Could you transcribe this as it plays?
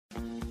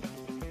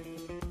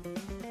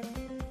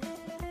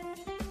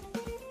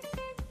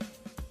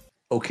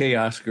Okay,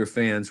 Oscar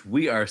fans,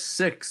 we are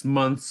 6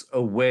 months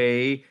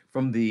away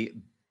from the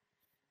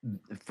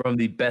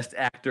Best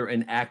Actor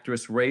and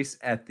Actress race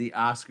at the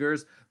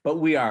Oscars, but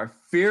we are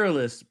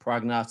fearless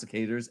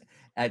prognosticators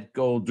at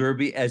Gold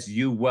Derby, as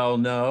you well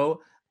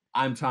know.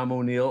 I'm Tom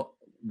O'Neill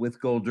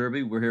with Gold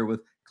Derby. We're here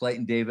with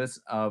Clayton Davis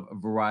of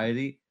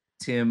Variety,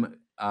 Tim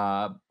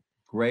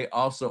Gray,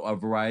 also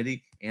of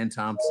Variety, Ann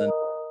Thompson,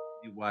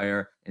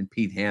 Wire, and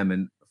Pete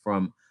Hammond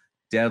from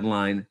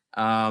Deadline.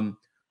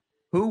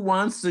 Who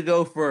wants to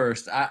go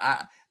first?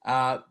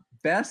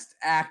 Best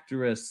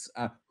actress.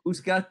 Who's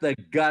got the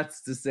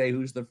guts to say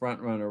who's the front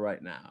runner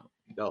right now?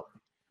 No,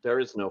 there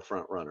is no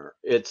front runner.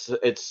 It's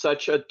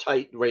such a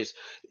tight race.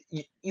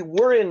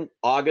 We're in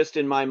August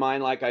in my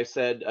mind, like I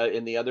said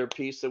in the other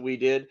piece that we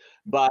did.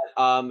 But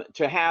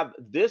to have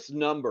this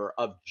number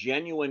of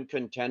genuine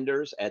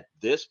contenders at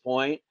this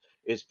point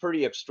is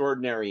pretty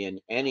extraordinary in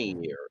any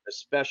year,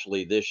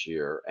 especially this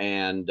year.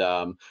 And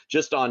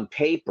just on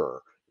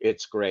paper,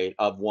 it's great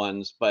of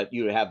ones, but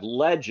you have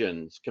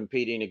legends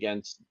competing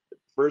against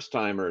first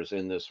timers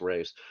in this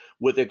race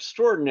with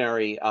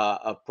extraordinary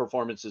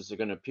performances that are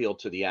going to appeal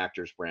to the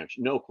actors branch.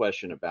 No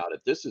question about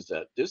it. This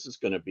is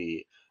going to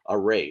be a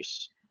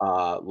race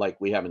like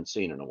we haven't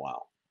seen in a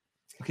while.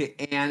 Okay,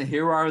 and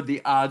here are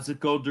the odds at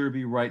Gold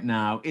Derby right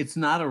now. It's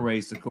not a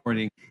race,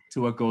 according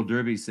to what Gold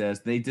Derby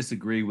says. They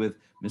disagree with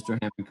Mr.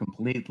 Hammond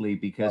completely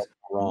because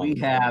we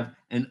have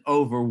an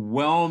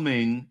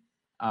overwhelming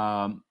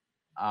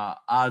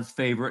odds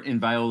favorite in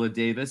Viola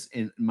Davis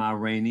in Ma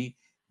Rainey.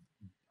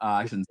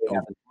 I shouldn't say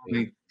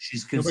overwhelming.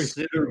 She's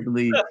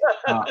considerably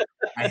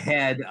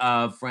ahead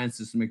of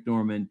Frances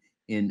McDormand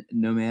in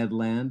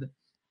Nomadland.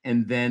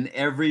 And then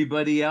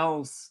everybody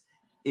else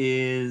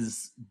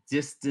is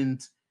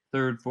distant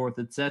third, fourth,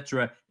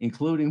 etc.,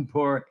 including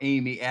poor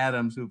Amy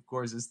Adams, who, of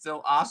course, is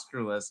still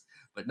Oscarless,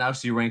 but now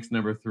she ranks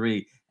number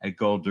 3 at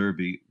Gold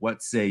Derby.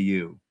 What say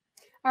you?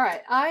 All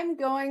right, I'm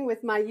going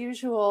with my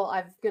usual,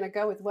 I'm going to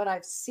go with what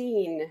I've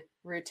seen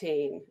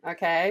routine,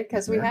 okay?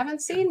 Because we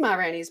haven't seen Ma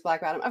Rainey's Black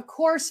Bottom. Of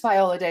course,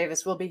 Viola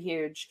Davis will be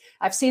huge.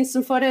 I've seen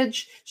some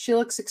footage. She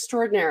looks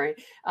extraordinary,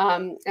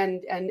 and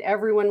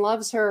everyone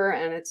loves her.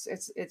 And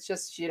it's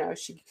just, you know,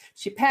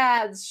 she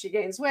pads, she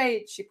gains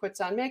weight, she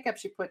puts on makeup,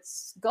 she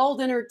puts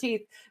gold in her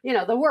teeth, you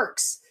know, the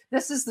works.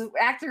 This is the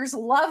actors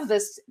love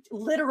this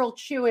literal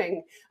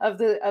chewing of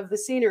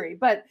the scenery.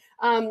 But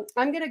I'm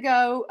going to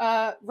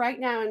go right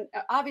now, and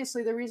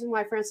obviously the reason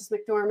why Frances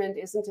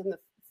McDormand isn't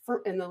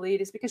in the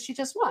lead is because she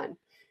just won,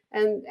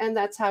 and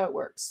that's how it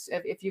works.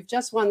 If you've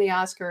just won the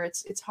Oscar,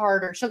 it's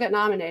harder. She'll get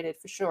nominated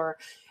for sure.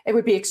 It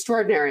would be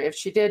extraordinary if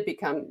she did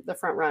become the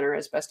front runner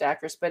as Best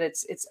Actress, but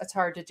it's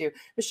hard to do.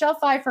 Michelle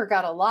Pfeiffer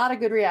got a lot of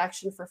good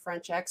reaction for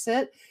French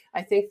Exit.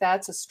 I think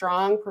that's a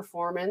strong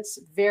performance,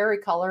 very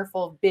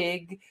colorful,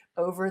 big,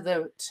 over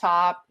the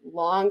top,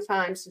 long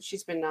time since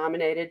she's been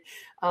nominated.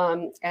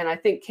 And I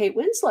think Kate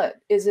Winslet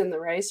is in the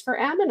race for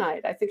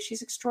Ammonite. I think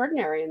she's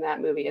extraordinary in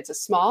that movie. It's a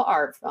small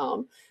art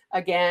film.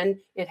 Again,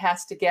 it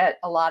has to get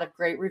a lot of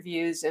great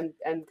reviews and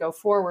go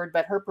forward,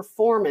 but her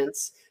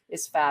performance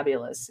is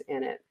fabulous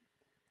in it.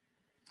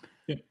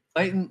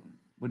 Clayton,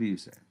 what do you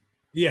say?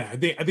 Yeah, I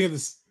think at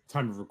this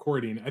time of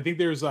recording, I think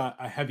there's a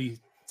heavy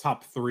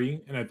top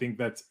 3, and I think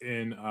that's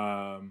in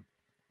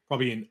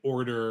probably in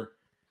order: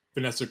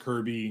 Vanessa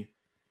Kirby,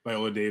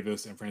 Viola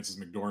Davis, and Frances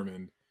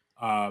McDormand.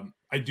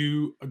 I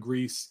do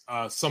agree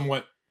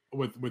somewhat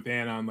with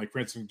Anne on, like,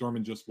 Frances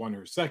McDormand just won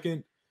her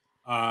second,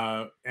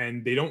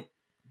 and they don't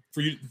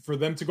for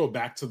them to go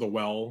back to the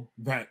well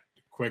that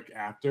quick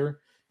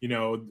after. You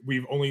know,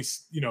 we've only,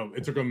 you know,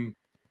 it took them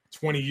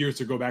 20 years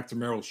to go back to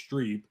Meryl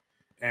Streep.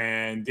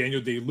 And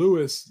Daniel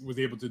Day-Lewis was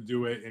able to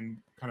do it in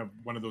kind of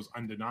one of those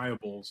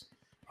undeniables.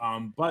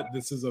 But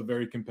this is a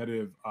very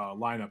competitive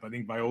lineup. I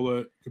think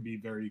Viola could be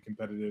very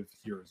competitive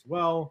here as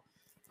well.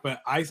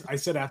 But I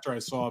said after I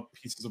saw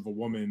Pieces of a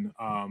Woman,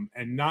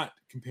 and not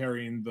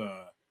comparing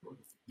the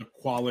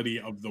quality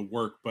of the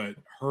work, but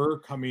her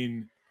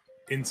coming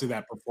into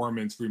that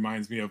performance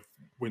reminds me of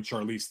when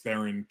Charlize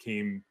Theron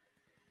came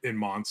in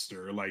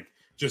Monster. Like,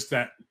 just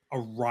that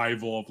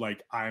arrival of,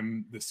 like,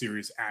 I'm the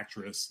serious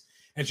actress.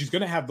 And she's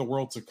going to have The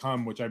World to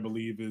Come, which I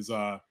believe is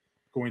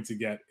going to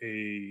get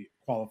a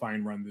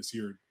qualifying run this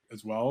year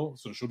as well.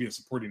 So she'll be a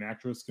supporting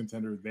actress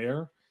contender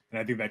there. And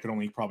I think that could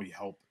only probably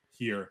help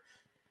here.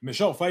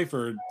 Michelle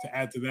Pfeiffer, to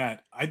add to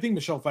that, I think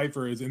Michelle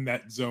Pfeiffer is in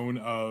that zone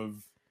of,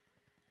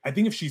 I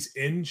think if she's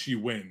in, she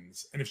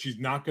wins. And if she's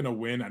not going to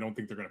win, I don't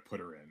think they're going to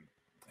put her in.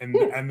 And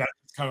that's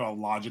kind of a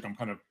logic I'm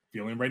kind of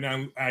feeling right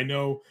now. I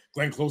know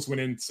Glenn Close went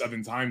in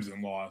 7 times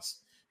and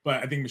lost.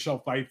 But I think Michelle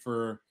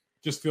Pfeiffer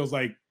just feels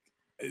like,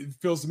 it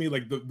feels to me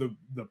like the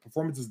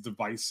performance is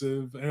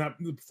divisive, and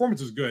the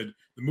performance is good.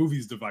 The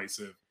movie's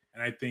divisive,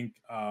 and I think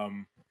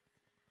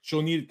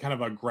she'll need kind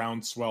of a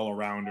groundswell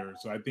around her.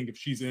 So I think if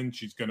she's in,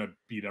 she's gonna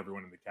beat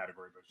everyone in the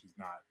category. But if she's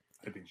not,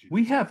 I think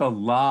we have a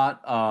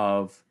lot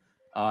of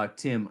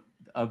Tim,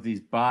 of these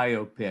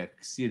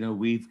biopics. You know,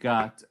 we've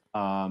got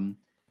the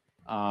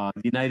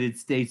United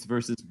States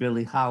versus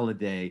Billie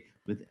Holiday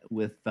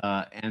with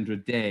Andra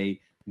Day.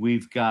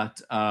 We've got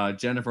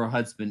Jennifer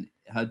Hudson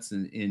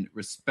in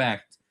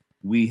Respect.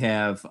 We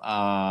have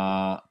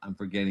I'm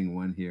forgetting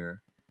one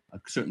here.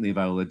 Certainly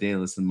Viola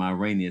Davis and Ma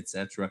Rainey,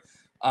 etc.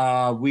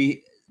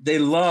 They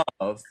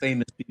love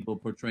famous people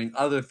portraying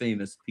other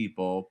famous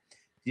people.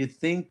 Do you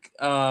think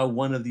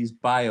one of these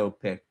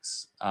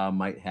biopics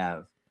might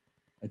have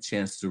a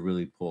chance to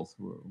really pull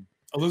through?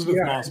 Elizabeth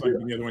Moss might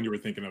be the other one you were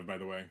thinking of, by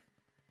the way.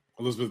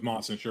 Elizabeth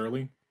Moss and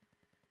Shirley.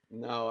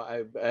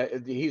 No,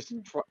 he's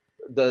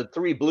the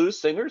three blues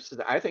singers.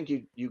 I think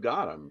you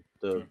got him.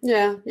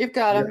 Yeah, you've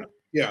got him.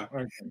 Yeah.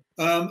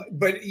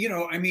 But,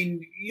 I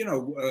mean,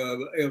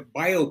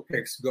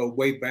 biopics go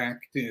way back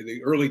to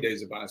the early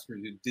days of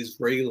Oscars,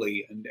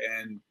 Disraeli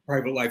and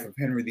Private Life of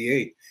Henry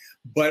VIII.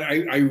 But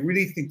I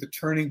really think the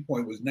turning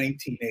point was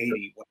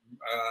 1980 when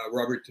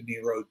Robert De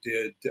Niro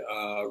did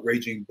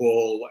Raging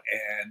Bull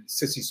and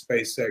Sissy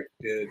Spacek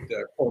did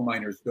Coal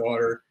Miner's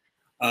Daughter.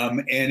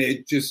 And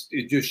it just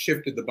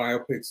shifted the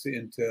biopics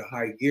into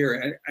high gear.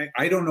 And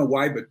I don't know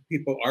why, but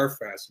people are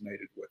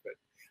fascinated with it.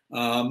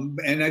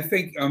 And I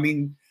think, I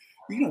mean,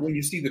 when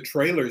you see the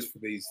trailers for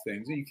these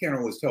things, and you can't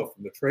always tell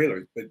from the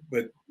trailers,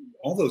 but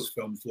all those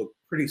films look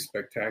pretty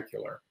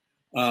spectacular.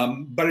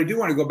 But I do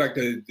want to go back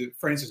to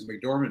Frances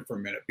McDormand for a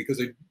minute, because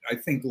I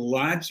think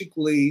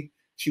logically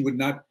she would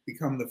not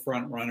become the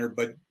front runner,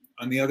 but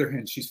on the other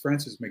hand, she's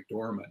Frances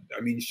McDormand.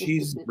 I mean,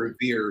 she's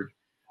revered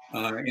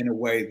in a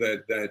way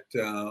that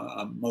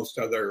most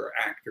other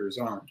actors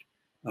aren't.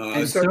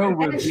 And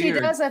she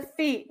does a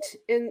feat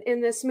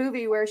in this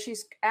movie where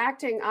she's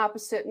acting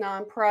opposite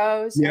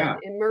non-pros and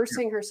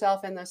immersing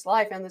herself in this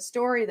life, and the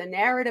story, the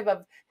narrative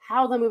of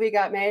how the movie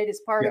got made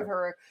is part of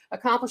her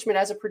accomplishment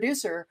as a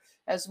producer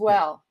as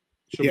well.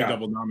 She'll be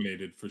double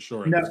nominated for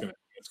sure. No.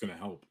 It's going to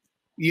help.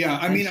 Yeah,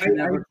 I mean, I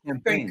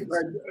think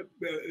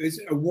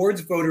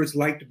awards voters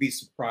like to be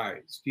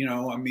surprised,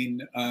 I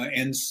mean,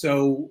 and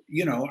so,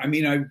 I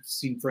mean, I've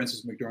seen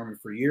Frances McDormand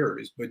for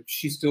years, but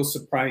she still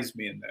surprised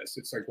me in this.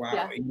 It's like,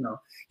 wow,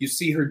 you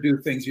see her do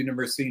things you've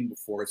never seen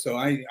before. So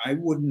I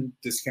wouldn't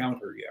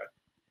discount her yet.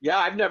 Yeah,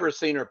 I've never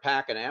seen her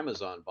pack an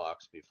Amazon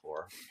box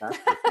before.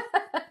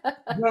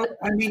 Well,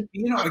 I mean,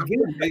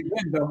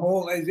 again, the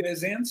whole,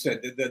 as Ann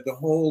said, the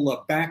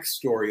whole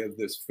backstory of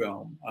this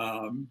film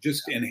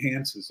just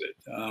enhances it.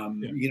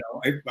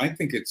 I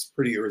think it's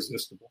pretty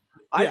irresistible.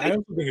 I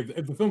also think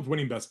if the film's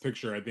winning Best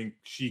Picture, I think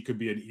she could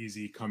be an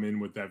easy come in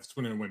with that. If it's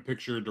win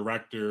picture,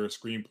 director,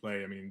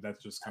 screenplay. I mean,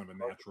 that's just kind of a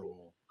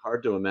natural.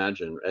 Hard to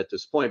imagine at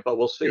this point, but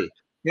we'll see.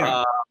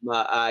 Yeah.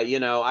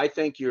 I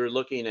think you're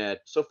looking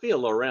at Sophia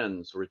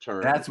Loren's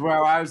return. That's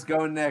where I was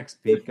going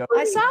next, Pete.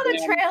 I saw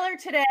the trailer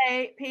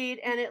today,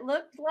 Pete, and it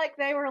looked like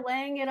they were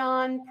laying it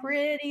on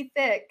pretty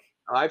thick.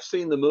 I've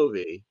seen the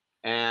movie,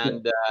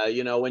 and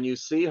when you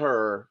see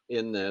her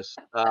in this,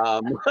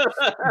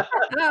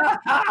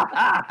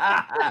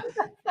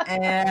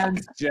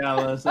 and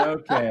jealous.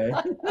 Okay.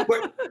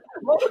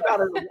 What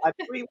about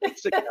 3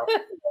 weeks ago?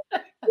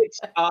 It's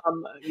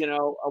when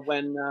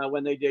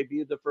they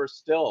debuted the first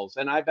stills,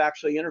 and I've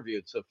actually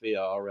interviewed Sophia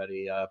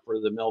already for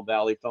the Mill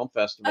Valley Film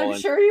Festival. I'm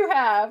sure you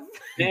have.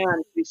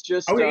 And it's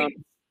just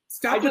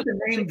stop with the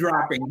name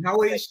dropping.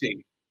 How is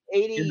she?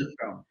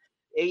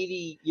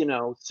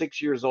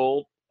 6 years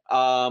old.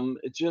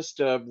 It's just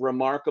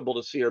remarkable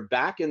to see her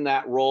back in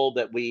that role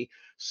that we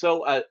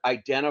so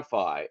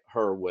identify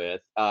her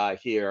with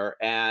here,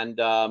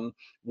 and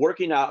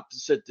working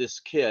opposite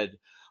this kid.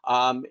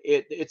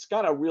 It's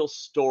got a real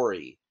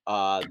story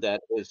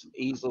that is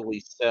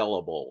easily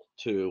sellable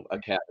to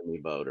Academy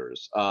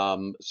voters.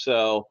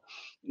 So,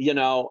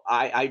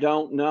 I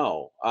don't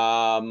know.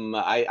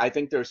 I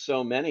think there's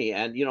so many,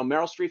 and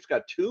Meryl Streep's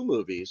got 2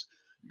 movies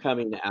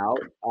coming out.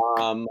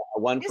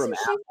 One from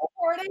Apple.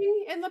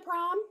 Supporting in the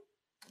prom.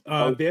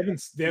 They haven't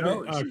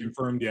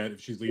confirmed yet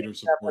if she's lead or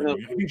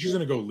supporting. I think she's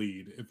going to go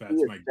lead. If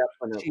that's my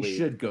guess. She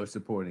should go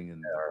supporting in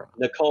there.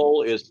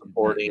 Nicole is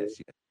supporting,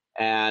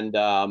 and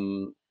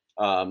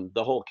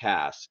the whole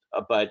cast.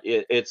 But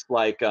it's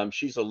like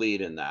she's a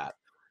lead in that,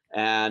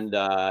 and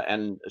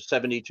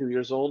 72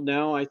 years old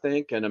now, I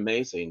think, and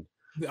amazing.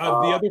 The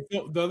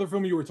other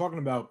film you were talking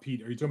about,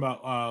 Pete, are you talking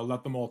about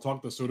Let Them All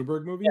Talk, the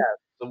Soderbergh movie? Yes.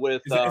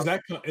 With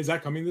is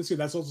that coming this year?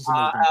 That's also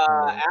something.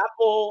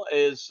 Apple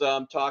is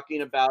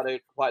talking about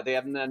it. They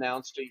haven't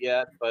announced it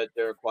yet, but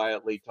they're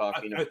quietly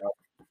talking about it.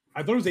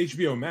 I thought it was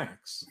HBO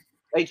Max.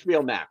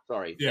 HBO Max,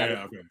 sorry.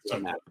 Yeah, okay.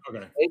 Okay.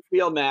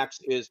 HBO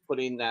Max is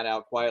putting that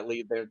out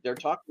quietly. They're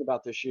talking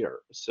about this year.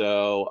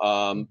 So,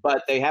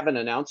 but they haven't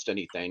announced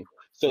anything.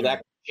 So that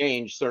could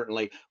change,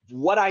 certainly.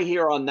 What I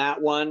hear on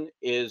that one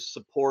is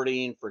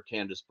supporting for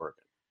Candice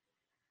Bergen.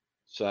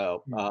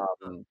 So,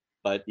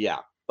 but yeah.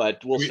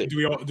 But we'll see.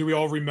 Do we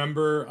all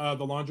remember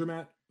the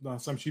Laundromat?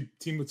 Last time she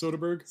teamed with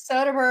Soderbergh?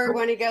 Soderbergh,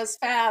 when he goes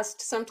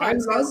fast,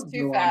 sometimes goes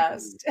too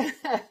fast.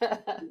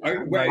 I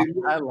like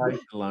the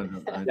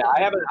Laundromat. Yeah,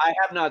 I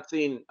have not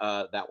seen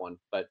that one,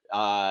 but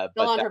the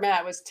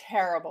Laundromat was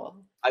terrible.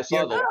 I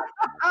saw the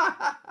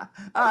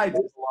I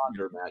the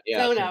laundromat.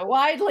 Yeah. No,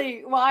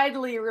 widely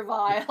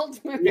reviled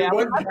movie. Yeah, It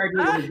wasn't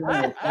widely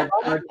reviled,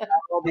 but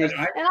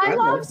And I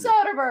love loved it.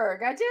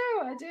 Soderbergh. I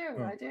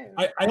do.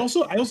 I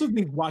also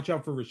think watch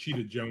out for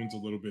Rashida Jones a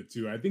little bit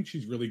too. I think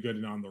she's really good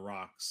in On the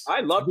Rocks.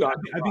 I love I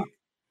Dr. think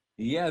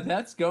Yeah,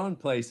 that's going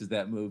places,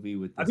 that movie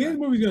with I this. think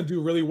the movie's gonna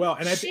do really well.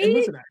 And listen,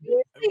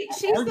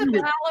 She's the argue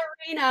with-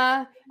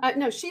 ballerina.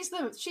 No, she's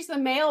the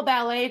male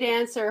ballet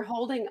dancer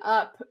holding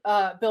up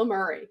Bill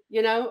Murray.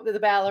 You know, the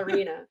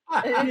ballerina.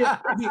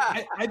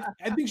 I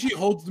think she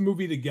holds the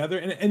movie together,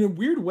 and in a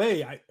weird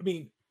way. I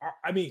mean,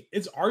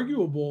 it's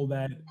arguable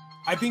that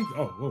I think.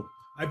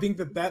 I think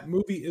that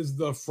movie is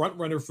the front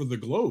runner for the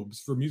Globes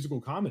for musical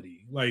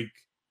comedy. Like,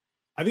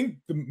 I think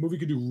the movie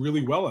could do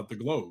really well at the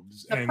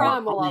Globes. The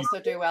Prom will also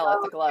do well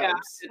at the Globes. Yeah,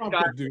 it's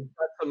got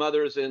some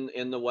others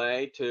in the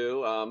way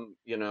too.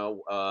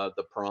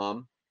 The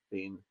Prom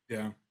being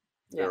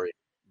very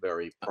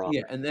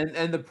prominent. Yeah,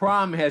 and the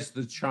Prom has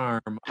the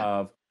charm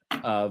of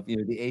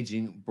the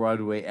aging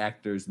Broadway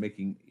actors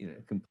making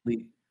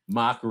complete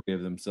mockery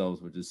of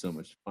themselves, which is so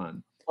much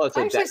fun. Well,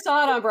 I actually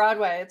saw it on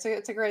Broadway.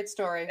 It's a great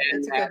story.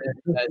 It's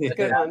a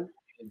good one.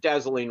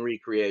 Dazzling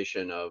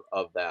recreation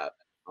of that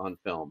on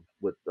film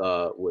with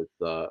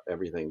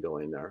everything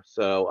going there.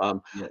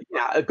 So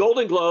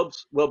Golden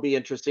Globes will be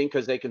interesting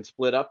because they can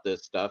split up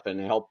this stuff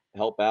and help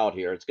out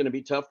here. It's going to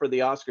be tough for the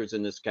Oscars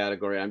in this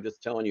category. I'm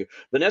just telling you.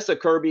 Vanessa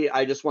Kirby,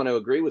 I just want to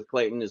agree with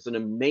Clayton, is an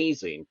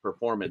amazing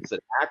performance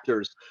that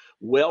actors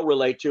will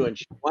relate to, and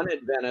she won at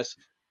Venice.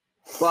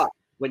 But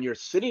when you're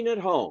sitting at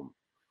home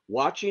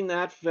watching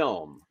that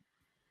film,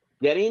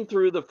 getting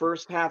through the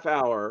first half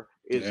hour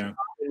is not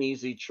an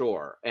easy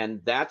chore,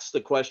 and that's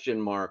the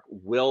question mark.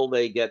 Will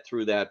they get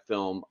through that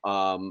film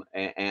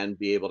and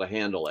be able to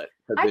handle it?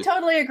 I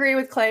totally agree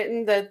with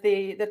Clayton that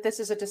this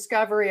is a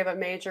discovery of a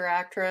major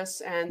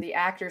actress, and the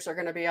actors are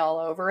going to be all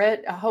over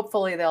it.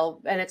 Hopefully and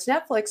it's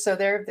Netflix, so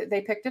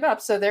they picked it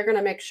up, so they're going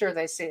to make sure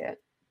they see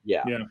it.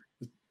 Yeah.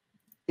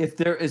 If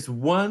there is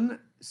one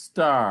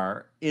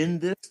star in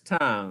this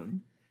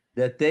town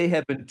that they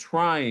have been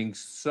trying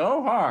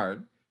so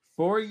hard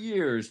for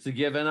years to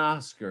give an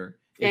Oscar,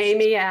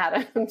 Amy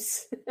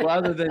Adams. Well,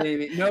 other than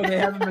Amy, no, they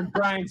haven't been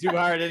trying too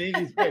hard at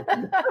Amy's face.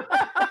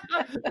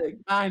 They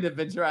kind of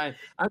been trying.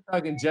 I'm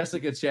talking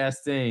Jessica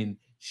Chastain.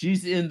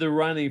 She's in the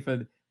running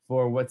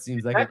for what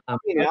seems like an Oscar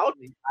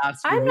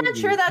I'm not movie.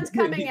 sure that's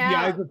coming out. The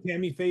Eyes of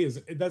Tammy Faye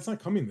that's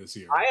not coming this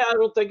year. I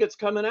don't think it's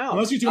coming out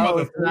unless you're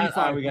talking about the not,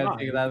 35. we got to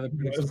take it out of the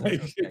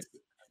picture.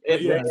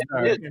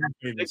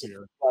 It's a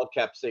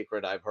well-kept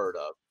secret I've heard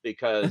of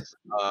because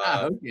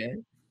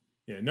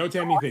no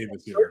Tammy Faye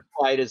this year.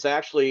 Searchlight is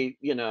actually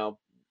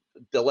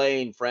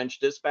delaying French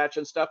Dispatch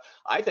and stuff.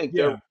 I think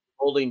they're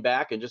holding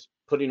back and just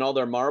putting all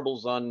their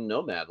marbles on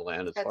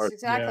Nomadland. That's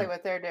exactly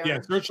what they're doing. Yeah,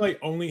 Searchlight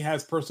only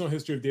has Personal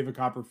History of David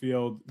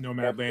Copperfield,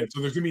 Nomadland.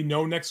 So there's gonna be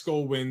no Next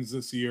Goal Wins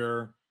this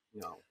year.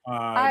 No.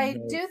 I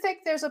do think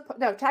there's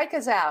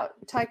Taika's out.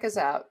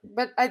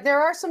 But there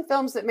are some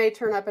films that may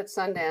turn up at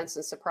Sundance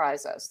and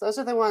surprise us. Those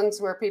are the ones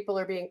where people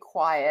are being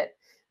quiet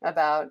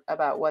about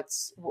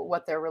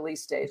what their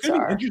release dates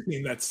are. It's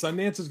interesting that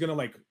Sundance is gonna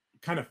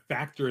kind of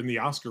factor in the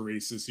Oscar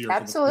race this year.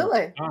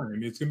 Absolutely.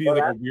 It's gonna be a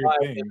weird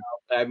thing.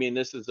 I mean,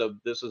 this is a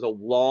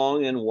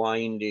long and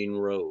winding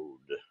road.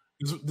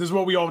 This is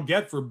what we all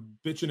get for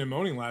bitching and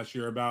moaning last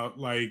year about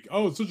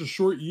it's such a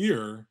short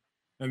year,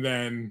 and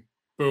then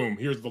boom,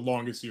 here's the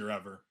longest year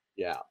ever.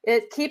 Yeah.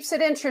 It keeps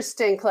it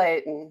interesting,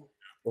 Clayton.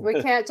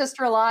 We can't just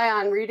rely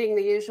on reading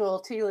the usual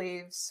tea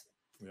leaves.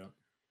 Yeah.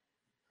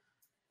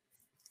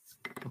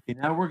 Okay,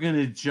 now we're going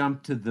to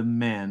jump to the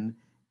men.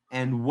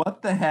 And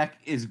what the heck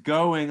is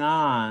going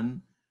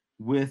on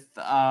with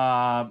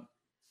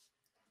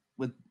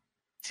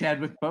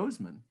Chadwick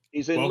Boseman?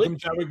 Welcome,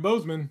 Chadwick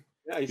Boseman.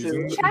 Yeah,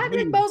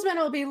 Chadwick Boseman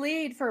will be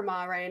lead for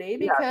Ma Rainey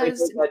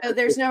because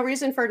there's no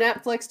reason for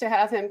Netflix to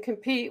have him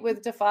compete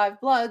with Da 5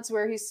 Bloods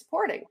where he's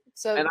supporting.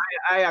 So, and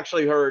I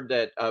actually heard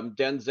that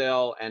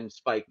Denzel and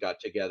Spike got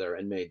together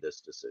and made this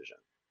decision.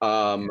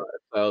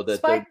 So that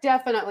Spike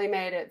definitely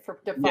made it for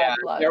Da 5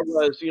 Bloods. There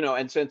was,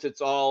 and since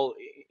it's all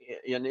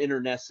an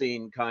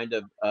internecine kind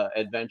of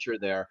adventure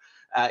there,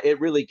 it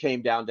really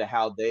came down to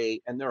how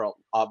and they're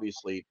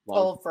obviously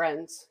old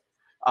friends.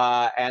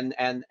 And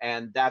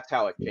that's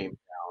how it came down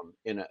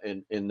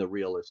in the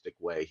realistic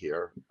way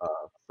here,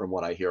 from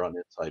what I hear on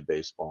Inside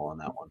Baseball on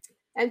that one.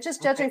 And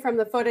just judging from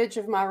the footage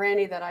of Ma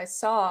Rainey that I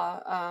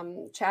saw,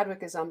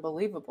 Chadwick is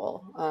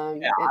unbeliable.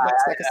 It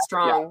looks like a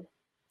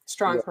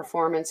strong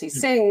performance. He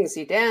sings,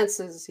 he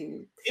dances,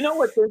 he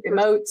what's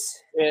emotes.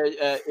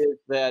 Is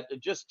that,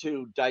 just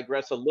to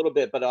digress a little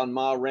bit, but on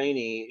Ma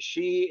Rainey,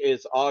 she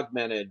is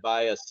augmented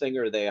by a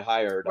singer they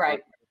hired on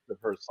of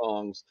her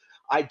songs.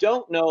 I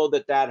don't know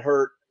that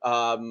hurt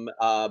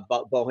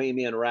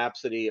Bohemian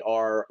Rhapsody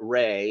or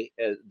Ray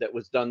that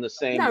was done the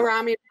same. No,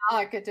 Rami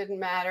Malek, it didn't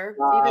matter.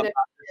 Even if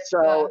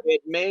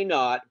it may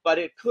not, but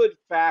it could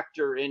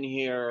factor in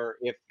here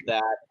if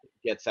that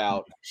gets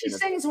out. She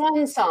sings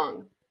one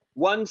song.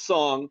 One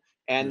song,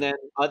 and then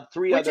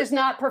three Which other. is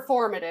not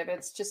performative.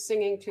 It's just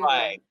singing to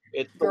Right. the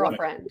It's the one-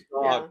 girlfriend.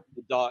 the dog.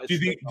 The dog. Do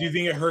you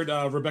think it hurt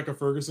Rebecca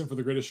Ferguson for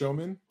The Greatest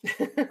Showman?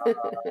 Yeah.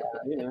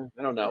 Yeah,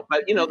 I don't know,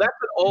 but that's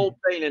an old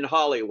thing in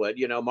Hollywood.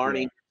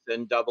 Marnie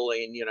Nixon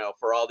doubling,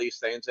 for all these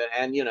things,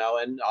 and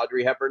and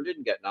Audrey Hepburn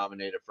didn't get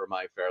nominated for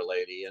My Fair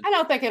Lady, and I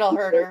don't think it'll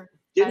hurt her.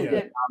 didn't I-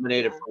 get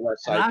nominated yeah. for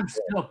West And Side I'm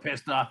Story. still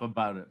pissed off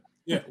about it.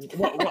 Yeah.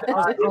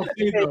 I'll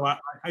say though, I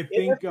In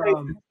think this case,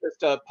 it's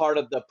just a part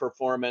of the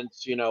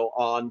performance,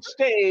 on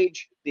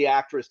stage. The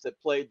actress that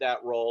played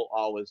that role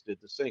always did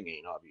the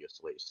singing,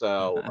 obviously.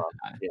 So,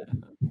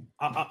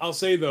 I'll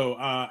say though,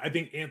 I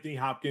think Anthony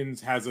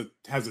Hopkins has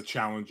a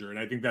challenger, and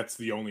I think that's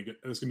gonna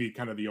be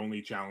kind of the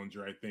only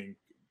challenger. I think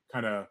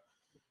kind of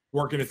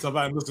working itself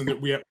out. And listen,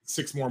 we have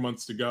 6 more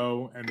months to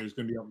go, and there's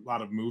going to be a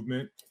lot of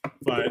movement.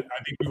 But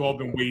I think we've all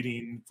been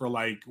waiting for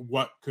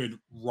what could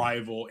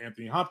rival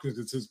Anthony Hopkins,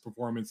 because his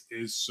performance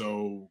is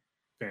so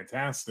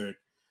fantastic.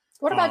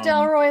 What about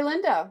Delroy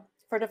Lindo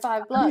for The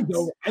Five Bloods?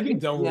 I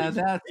think Delroy.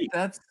 Yeah,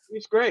 that's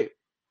he's great.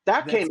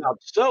 That That's- came out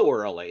so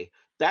early.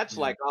 That's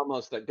Yeah. like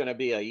almost going to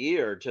be a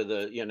year to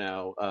the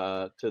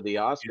to the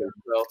Oscars.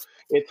 So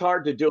it's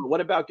hard to do it. What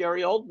about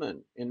Gary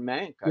Oldman in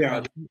Mank? I Yeah.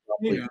 thought he was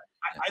probably- Yeah.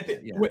 I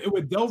think Yeah.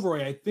 with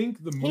Delroy, I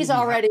think the movie He's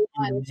already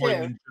has to be won, more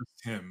too. than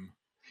just him.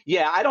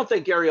 Yeah, I don't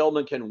think Gary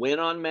Oldman can win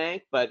on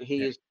Mank, but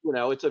he's,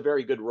 it's a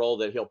very good role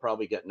that he'll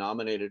probably get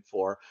nominated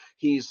for.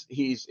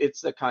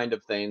 It's the kind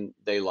of thing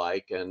they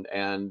like, and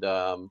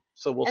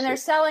so we'll And see. they're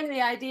selling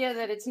the idea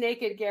that it's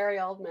naked Gary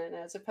Oldman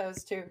as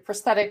opposed to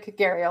prosthetic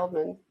Gary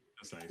Oldman.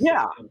 That's nice.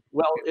 Yeah,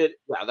 well,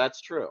 that's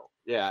true.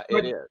 Yeah,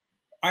 But- it is.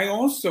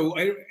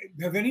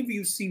 Have any of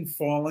you seen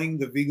Falling,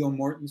 the Viggo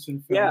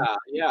Mortensen film?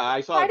 Yeah,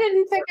 I saw. I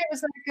didn't think it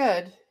was that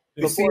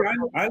good. See,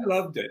 I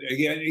loved it.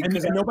 Again, And,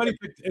 because nobody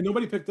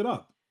picked it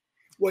up.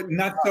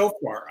 not so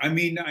far. I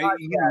mean, I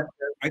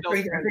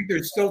think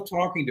they're still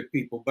talking to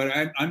people, but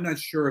I'm not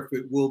sure if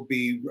it will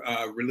be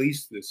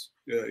released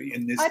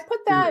in this. I put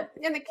that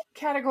in the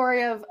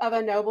category of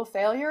a noble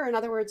failure. In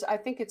other words, I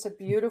think it's a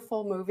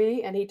beautiful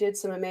movie, and he did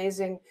some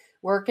amazing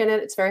work in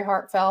it. It's very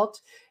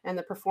heartfelt, and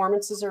the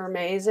performances are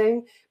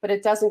amazing, but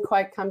it doesn't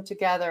quite come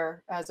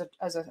together as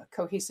a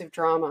cohesive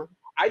drama.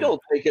 I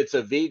don't think it's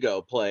a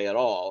Vigo play at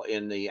all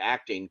in the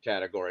acting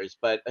categories,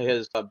 but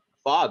his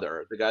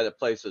father, the guy that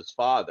plays his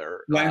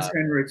father, Lance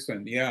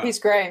Henriksen, yeah, He's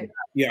great,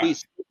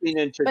 he's slipping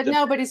into. but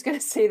nobody's going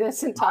to see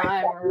this in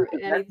time or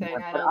anything.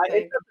 I don't It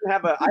think. doesn't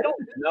have I don't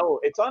know.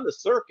 It's on the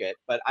circuit,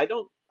 but I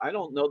don't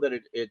know that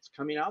it's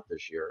coming out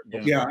this year.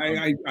 yeah.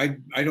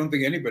 I don't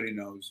think anybody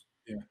knows.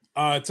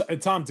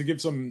 Tom, to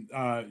give some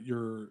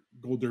your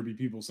Gold Derby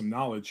people some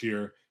knowledge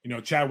here,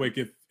 Chadwick,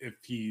 if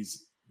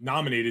he's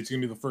nominated, it's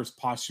going to be the first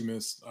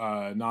posthumous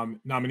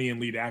nominee and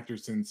lead actor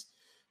since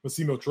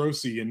Massimo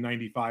Troisi in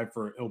 '95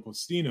 for Il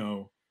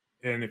Postino,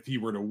 and if he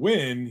were to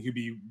win, he'd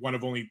be one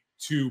of only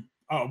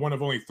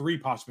 3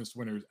 posthumous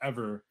winners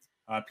ever: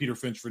 Peter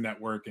Finch for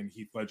Network and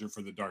Heath Ledger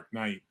for The Dark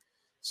Knight.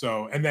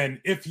 So, and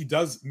then if he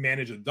does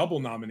manage a double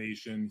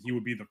nomination, he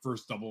would be the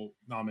first double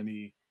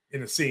nominee in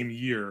the same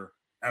year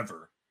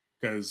ever,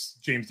 because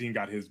James Dean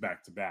got his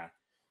back to back.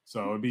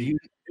 So it'd be.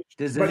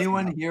 Does but-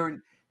 anyone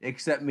here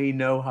except me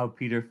know how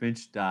Peter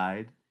Finch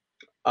died?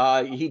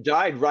 He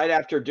died right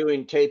after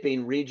doing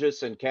taping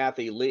Regis and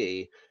Kathy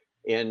Lee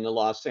in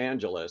Los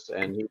Angeles,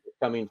 and he was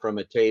coming from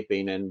a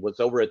taping and was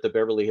over at the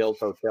Beverly Hills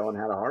Hotel and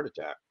had a heart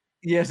attack.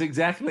 Yes,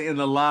 exactly, in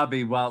the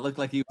lobby while it looked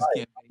like he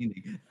was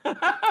campaigning.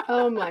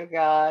 Oh my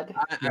God!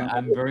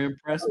 I'm very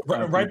impressed.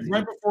 Right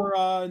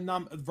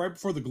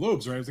before the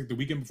Globes, right? It was like the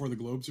weekend before the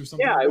Globes or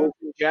something. Yeah, like it that. was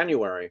in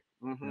January.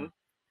 Mm-hmm.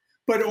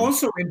 But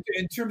also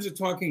in terms of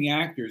talking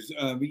actors,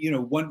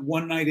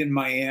 One Night in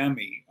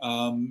Miami.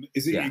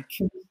 Is it Yeah.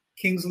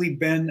 Kingsley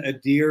Ben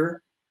Adir?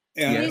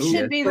 Yeah, He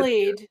should be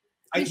lead.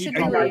 He should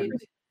be lead.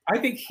 I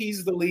think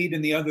he's the lead,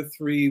 and the other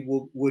 3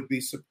 would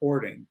be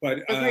supporting. But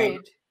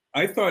Agreed.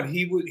 I thought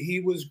he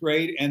was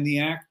great, and the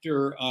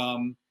actor.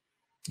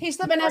 He's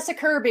the Vanessa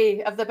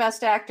Kirby of the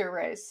Best Actor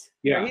race.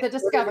 Yeah. The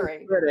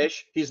Discovery.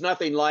 British. He's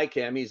nothing like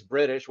him. He's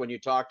British. When you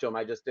talk to him,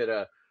 I just did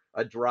a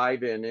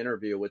drive-in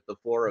interview with the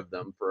 4 of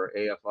them for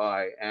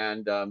AFI,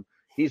 and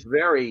he's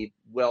very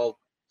well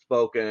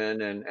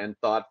spoken and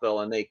thoughtful,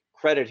 and they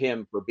credit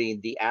him for being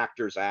the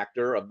actor's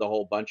actor of the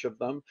whole bunch of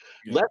them.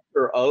 Yeah.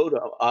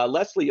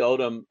 Leslie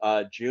Odom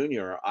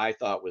Jr. I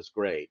thought was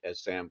great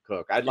as Sam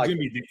Cooke.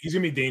 He's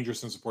gonna be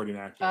dangerous in supporting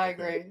actor. I think.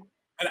 agree.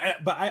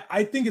 But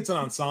I think it's an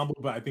ensemble.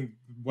 But I think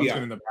what's Yeah.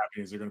 going to end up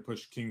happening is they're going to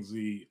push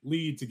Kingsley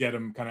lead to get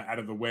him kind of out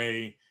of the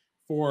way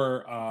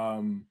for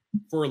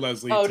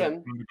Leslie Odom. to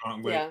run the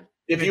gauntlet. Yeah.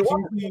 If And you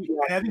want,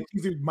 I think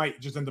Kingsley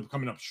might just end up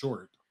coming up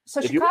short. So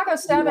If you Chicago want-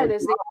 7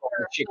 is the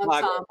Chicago,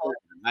 ensemble.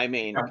 I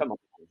mean, come on,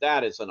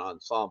 that is an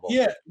ensemble.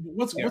 Yeah,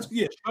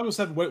 Chicago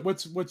 7.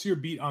 What's your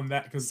beat on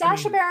that? Because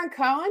Sacha Baron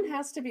Cohen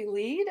has to be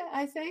lead,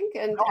 I think,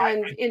 and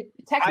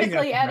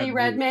technically that's Eddie bad news.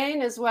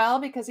 Redmayne as well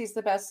because he's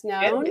the best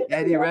known.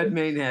 Eddie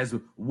Redmayne has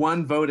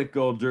one vote at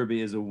Gold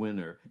Derby as a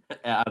winner.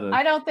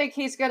 I don't think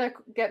he's going to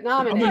get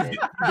nominated.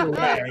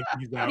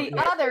 The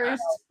others,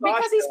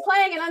 because he's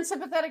playing an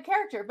unsympathetic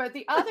character, but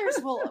the others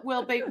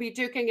will be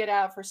duking it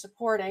out for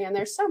supporting, and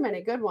there's so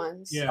many good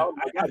ones. Yeah, Oh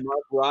my God,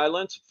 Mark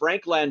Rylance,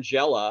 Frank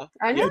Langella.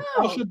 I know.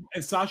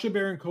 If Sacha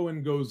Baron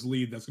Cohen goes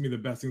lead, that's gonna be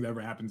the best thing that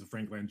ever happens to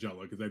Frank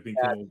Langella because I think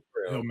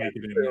he'll make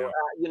it in now.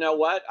 You know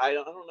what? I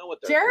don't know what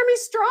they're Jeremy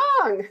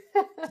Strong.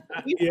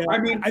 Yeah, I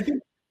mean, I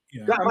think.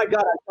 Yeah. Oh my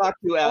God, I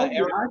talked to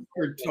Eric.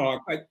 Oscar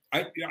talk.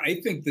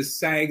 I think the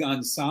SAG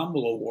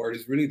Ensemble Award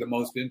is really the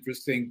most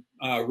interesting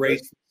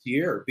race this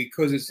year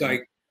because it's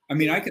like, I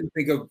mean, I can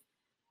think of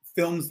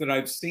films that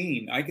I've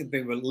seen. I can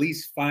think of at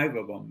least 5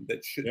 of them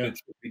that should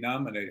be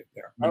nominated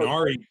there.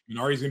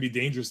 Minari's gonna be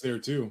dangerous there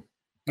too.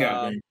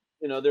 Yeah.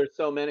 You know, there's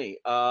so many.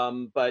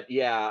 But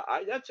yeah,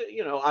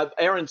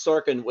 Aaron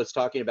Sorkin was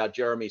talking about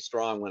Jeremy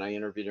Strong when I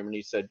interviewed him, and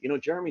he said,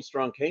 Jeremy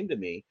Strong came to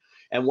me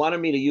and wanted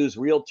me to use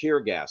real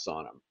tear gas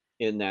on him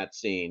in that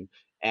scene.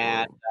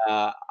 And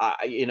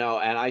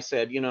I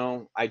said,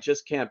 I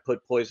just can't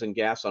put poison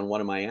gas on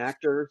one of my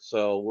actors,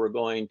 so we're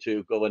going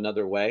to go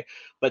another way.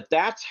 But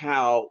that's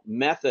how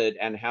method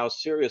and how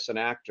serious an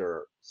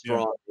actor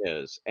Strong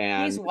is.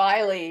 And he's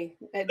wily.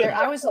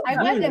 I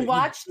went and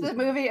watched the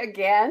movie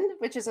again,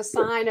 which is a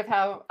sign of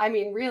how, I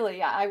mean,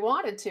 really, I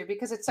wanted to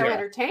because it's so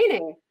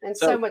entertaining and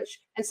so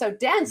much and so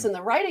dense, and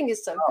the writing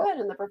is so good,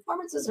 and the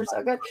performances are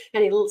so good,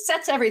 and he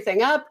sets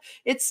everything up.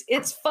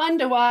 It's fun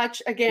to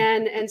watch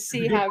again and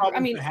see how.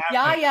 I mean,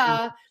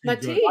 Yahya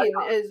Mateen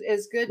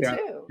is good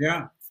too.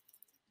 Yeah.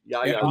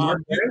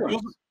 Do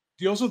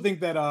you also think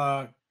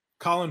that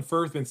Colin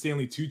Firth and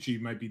Stanley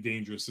Tucci might be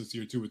dangerous this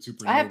year too with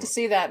Supernova? I have to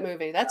see that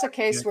movie. That's a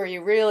case where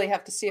you really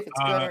have to see if it's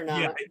good or not.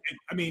 Yeah,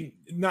 I mean,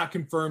 not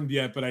confirmed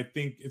yet, but I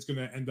think it's going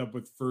to end up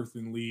with Firth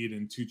in lead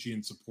and Tucci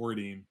in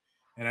supporting.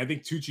 And I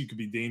think Tucci could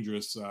be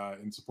dangerous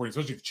in supporting,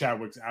 especially if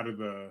Chadwick's out of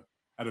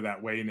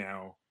that way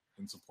now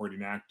in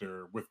supporting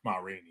actor with Ma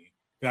Rainey.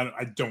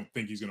 I don't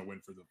think he's going to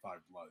win for the Five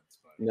Bloods.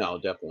 But. No,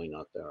 definitely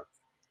not there.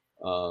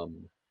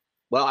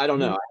 Well, I don't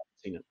know. I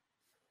haven't seen it.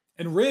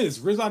 And Riz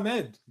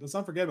Ahmed. Let's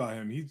not forget about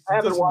him. He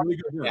does some really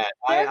good work.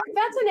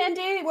 That's an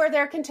indie where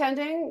they're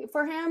contending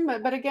for him.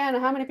 But again,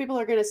 how many people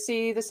are going to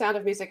see The Sound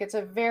of Music? It's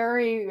a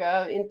very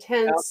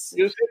intense,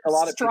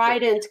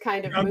 strident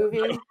kind of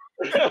movie.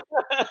 I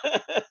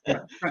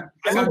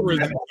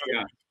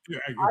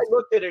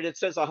looked at it. It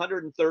says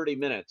 130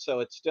 minutes,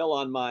 so it's still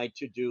on my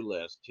to-do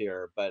list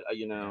here. But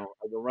the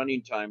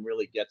running time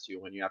really gets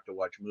you when you have to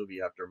watch movie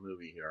after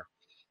movie here.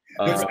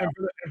 And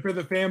for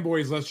the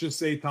fanboys, let's just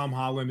say Tom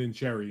Holland and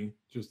Cherry,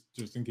 just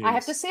in case. I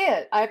have to see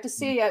it.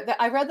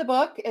 I read the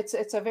book.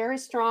 It's a very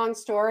strong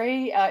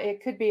story.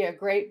 It could be a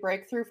great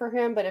breakthrough for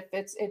him, but if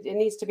it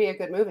needs to be a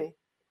good movie.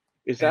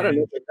 Is that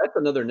that's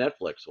another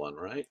Netflix one,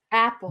 right?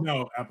 Apple.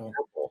 No, Apple.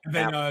 And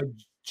then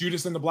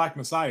Judas and the Black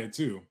Messiah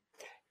too.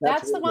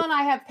 That's the one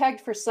I have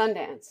pegged for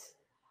Sundance.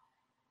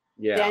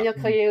 Yeah. Daniel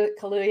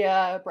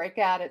Kaluuya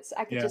breakout.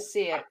 I could just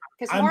see it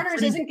because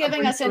Warner's isn't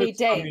giving us any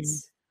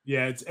dates.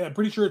 Yeah, I'm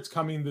pretty sure it's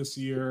coming this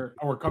year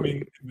or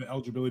coming in the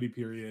eligibility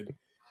period.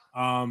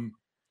 I've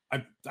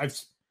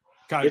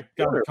got a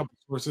couple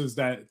sources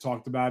that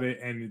talked about it,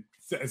 and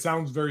it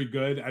sounds very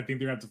good. I think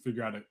they're gonna have to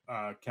figure out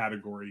a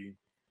category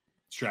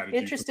strategy.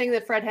 Interesting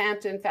that Fred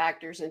Hampton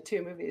factors in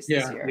 2 movies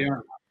this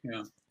year.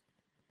 Yeah.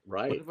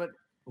 Right.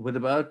 What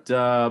about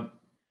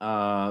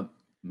am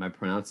I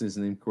pronouncing his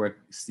name correct?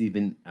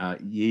 Stephen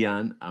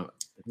Yeun.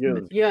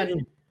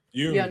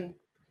 Yun.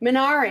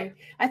 Minari.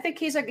 I think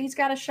he's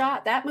got a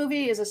shot. That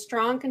movie is a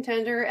strong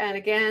contender, and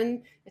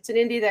again, it's an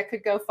indie that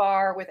could go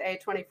far with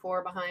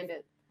A24 behind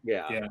it.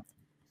 Yeah.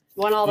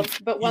 Won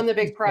the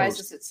big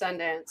prizes at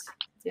Sundance.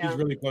 Yeah. He's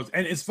really close,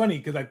 and it's funny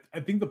because I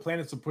think the plan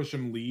is to push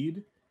him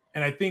lead,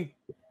 and I think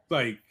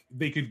like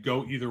they could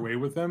go either way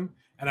with him.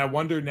 And I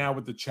wonder now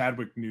with the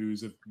Chadwick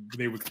news if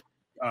they would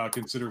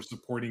consider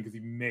supporting because he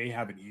may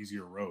have an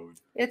easier road.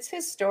 It's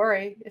his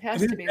story. It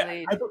has to be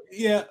lead.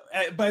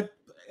 But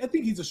I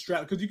think he's a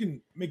strat because you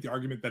can make the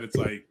argument that it's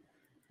like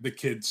the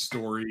kid's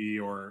story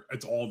or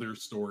it's all their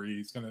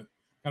stories kind of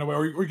way,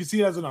 or you can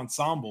see it as an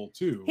ensemble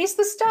too. He's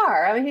the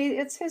star. I mean,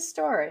 it's his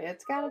story.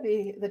 It's got to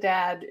be the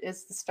dad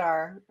is the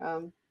star.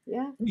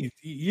 Yeah.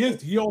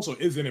 He also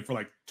is in it for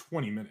like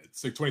 20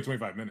 minutes, like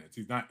 25 minutes.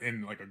 He's not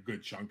in like a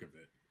good chunk of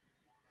it.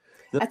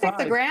 I think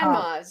the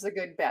grandma is a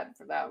good bet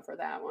for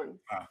that one.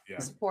 Yeah.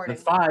 Supporting.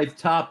 The 5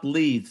 top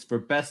leads for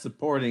Best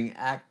Supporting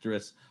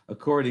Actress,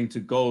 according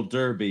to Gold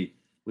Derby,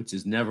 which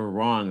is never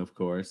wrong, of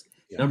course.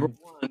 Yeah. Number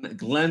 1,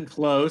 Glenn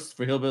Close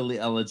for Hillbilly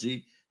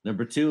Elegy.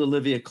 Number 2,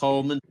 Olivia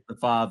Colman, The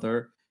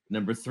Father.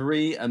 Number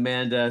 3,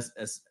 Amanda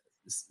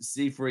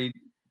Seyfried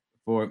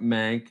for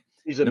Mank.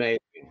 She's amazing.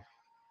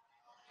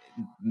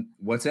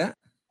 What's that?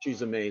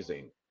 She's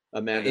amazing.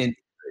 Amanda.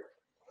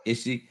 Is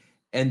she?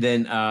 And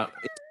then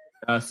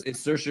Is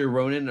Saoirse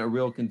Ronan a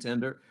real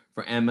contender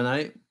for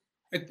Ammonite?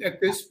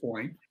 At this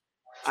point.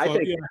 I So,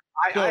 think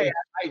yeah.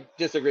 I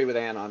disagree with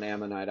Ann on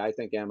Ammonite. I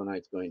think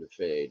Ammonite's going to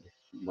fade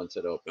once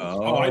it opens.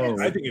 Oh, I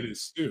think it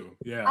is too.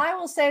 Yeah. I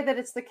will say that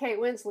it's the Kate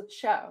Winslet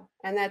show,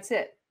 and that's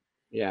it.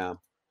 Yeah.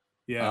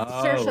 Yeah.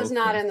 Saoirse's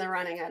not in the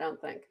running, I don't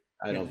think.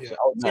 I don't. Yeah.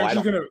 Oh, no, I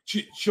don't.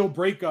 She'll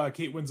break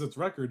Kate Winslet's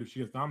record if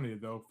she gets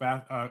nominated, though.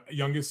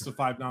 Youngest of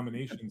 5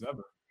 nominations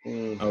ever.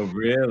 Oh,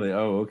 really?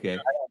 Oh, okay.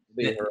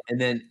 And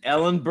then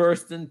Ellen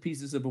Burstyn,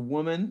 Pieces of a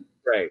Woman.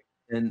 Right.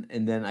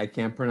 And then I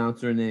can't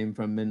pronounce her name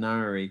from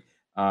Minari.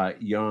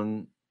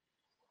 Young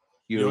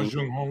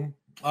Jung Hong.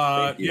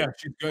 Yeah,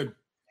 she's good.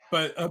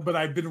 But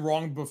I've been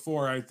wrong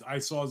before. I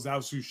saw Zhao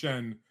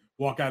Sushen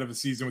walk out of a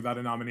season without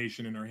a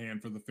nomination in her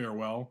hand for The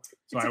Farewell.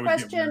 So I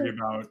would get worried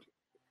about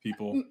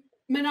people.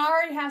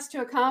 Minari has to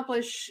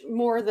accomplish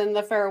more than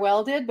The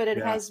Farewell did, but it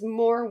has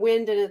more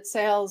wind in its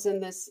sails in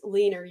this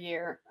leaner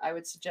year, I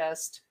would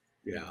suggest.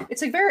 Yeah.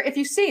 It's if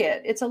you see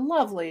it, it's a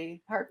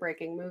lovely,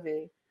 heartbreaking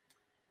movie.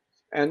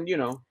 And,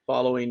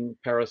 following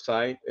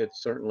Parasite,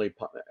 it's certainly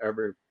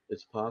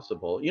it's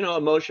possible.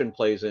 Emotion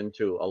plays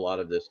into a lot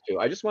of this too.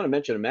 I just want to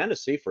mention Amanda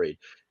Seyfried,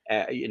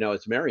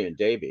 it's Marion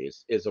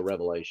Davies, is a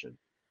revelation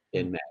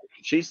in Meg.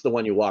 She's the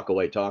one you walk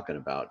away talking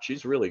about.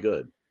 She's really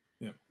good.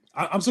 Yeah.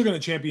 I'm still going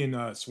to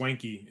champion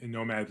Swanky in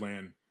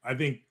Nomadland. I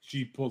think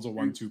she pulls a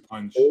 1-2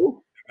 punch.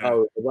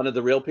 Oh, one of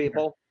the real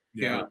people?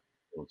 Yeah. I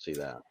don't see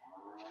that.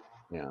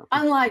 Yeah.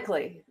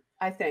 Unlikely,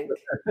 I think.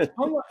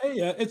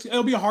 Yeah,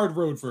 it'll be a hard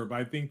road for her, but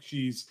I think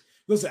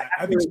listen,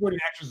 I think supporting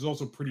actress is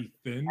also pretty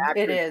thin.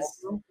 It is.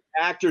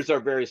 Actors are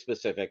very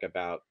specific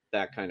about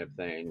that kind of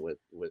thing with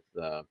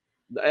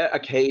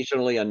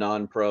occasionally a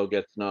non-pro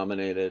gets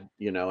nominated,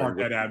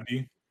 Parkhead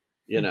Abdi.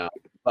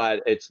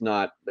 But it's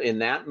not in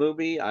that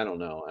movie. I don't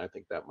know. I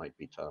think that might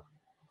be tough.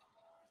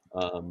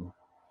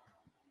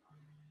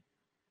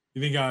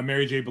 You think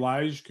Mary J.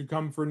 Blige could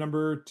come for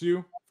number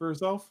 2 for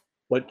herself?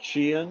 What's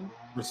she in?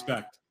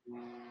 Respect.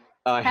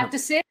 Have to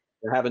see it.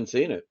 I haven't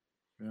seen it.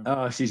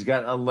 Yeah. She's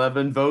got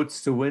 11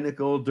 votes to win a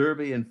Gold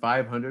Derby and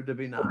 500 to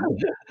be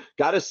nominated.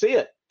 Got to see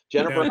it.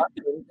 Jennifer.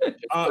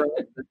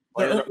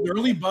 The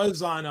early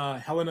buzz on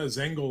Helena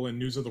Zengel in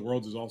News of the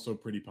World is also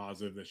pretty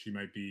positive that she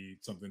might be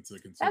something to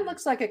consider. That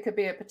looks like it could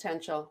be a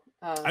potential.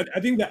 I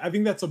think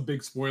that's a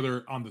big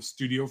spoiler on the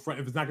studio front.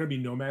 If it's not going to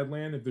be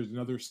Nomadland, if there's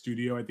another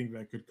studio, I think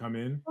that could come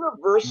in.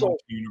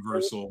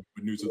 Universal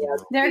with News of the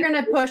World. They're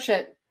going to push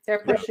it.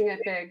 They're pushing it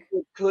big.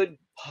 It could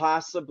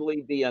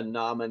possibly be a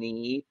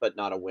nominee, but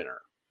not a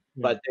winner.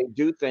 Yeah. But they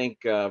do think,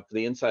 for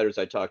the insiders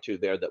I talked to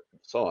there that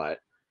saw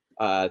it,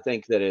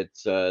 think that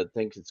it's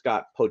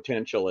got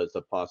potential as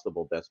a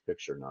possible Best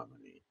Picture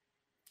nominee.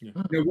 Yeah.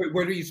 Now,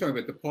 what are you talking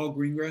about? The Paul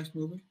Greengrass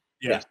movie?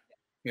 Yeah.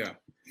 Yeah.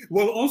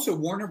 Well, also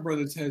Warner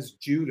Brothers has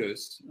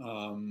Judas,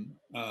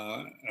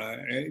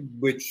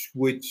 which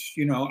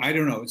I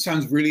don't know. It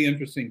sounds really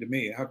interesting to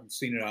me. I haven't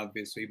seen it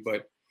obviously,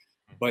 but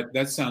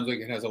that sounds like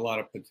it has a lot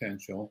of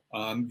potential.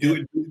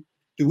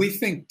 Do we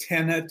think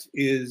Tenet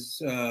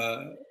is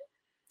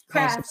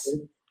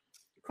possible?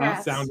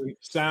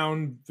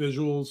 Sound,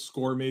 visual,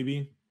 score,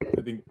 maybe.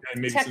 I think,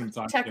 and maybe some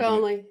tech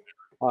only.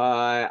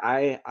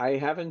 I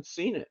haven't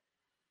seen it.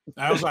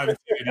 I also haven't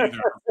seen it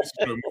either.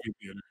 Movie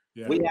theater.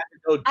 Yeah. We have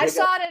to go. I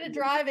saw it at a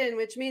drive-in,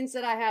 which means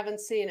that I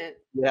haven't seen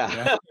it.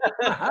 Yeah.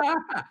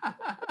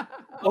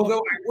 Although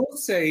I will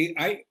say,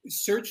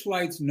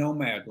 Searchlight's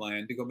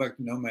Nomadland. To go back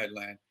to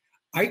Nomadland,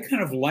 I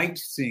kind of liked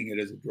seeing it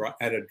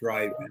at a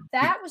drive-in.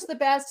 That was the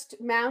best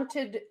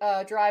mounted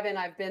drive-in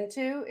I've been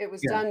to. It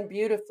was done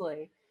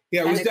beautifully.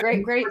 Yeah, it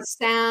was great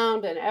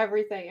sound and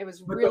everything. It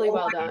was really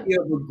well done. You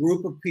have a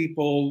group of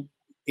people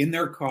in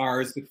their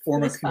cars that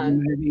form a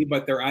community,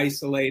 but they're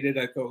isolated.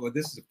 I thought, well,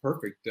 this is a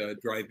perfect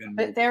drive-in.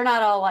 But they're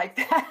not all like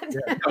that.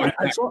 Yeah.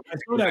 I saw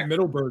that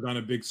Middleburg on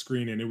a big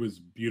screen, and it was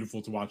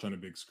beautiful to watch on a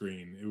big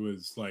screen. It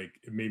was like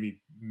it made me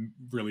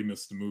really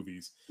miss the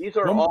movies. These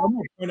are one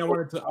more point I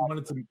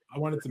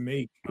wanted to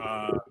make.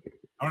 I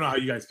don't know how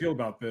you guys feel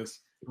about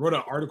this. I wrote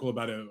an article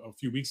about it a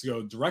few weeks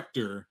ago.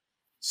 Director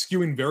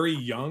skewing very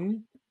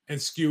young and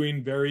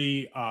skewing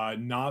very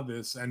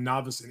novice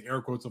in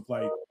air quotes of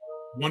like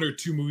 1 or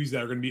 2 movies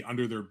that are going to be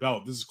under their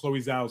belt. This is Chloe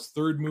Zhao's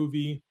 3rd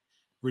movie.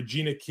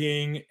 Regina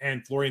King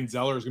and Florian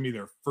Zeller is going to be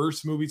their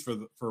first movies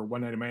for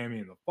One Night in Miami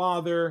and The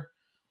Father.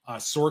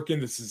 Sorkin,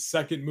 this is his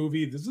 2nd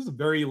movie. This is a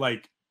very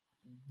like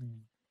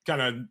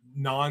kind of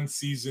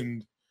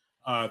non-seasoned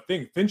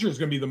thing. Fincher is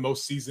going to be the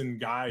most seasoned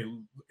guy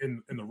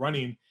in the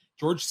running.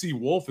 George C.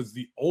 Wolfe is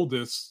the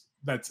oldest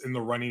that's in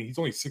the running. He's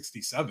only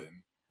 67.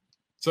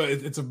 So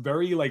it's a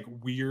very like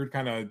weird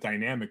kind of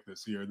dynamic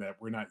this year that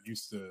we're not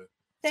used to.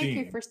 Thank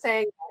you for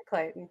saying that,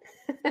 Clayton.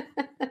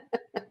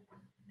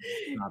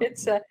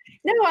 It's no,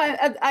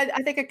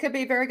 I think it could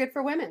be very good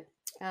for women.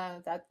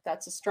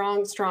 That's a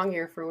strong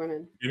year for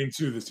women. Getting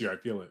 2 this year, I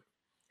feel it.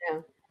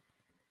 Yeah.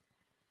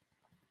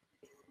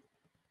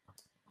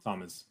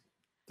 Tom is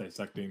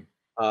dissecting.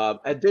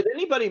 Did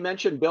anybody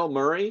mention Bill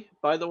Murray?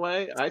 By the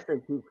way, I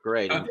think he's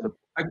great. I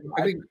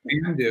think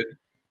Ann did.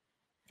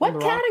 What The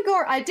Rock?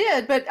 category? I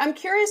did, but I'm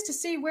curious to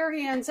see where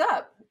he ends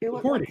up. In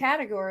what Supporting.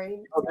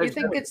 category? Oh, You there's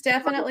think it's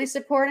definitely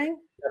supporting?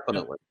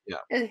 Definitely,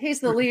 yeah. He's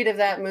the lead of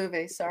that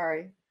movie.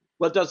 Sorry.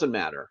 Well, it doesn't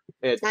matter.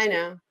 It's I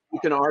know. you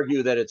can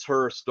argue that it's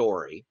her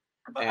story,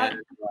 But and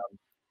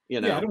you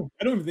know, yeah,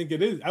 I don't even think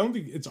it is. I don't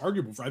think it's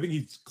arguable. I think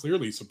he's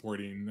clearly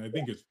supporting. I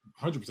think it's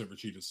 100%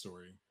 Rachida's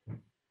story. It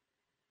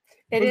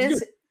But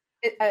it's is.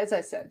 As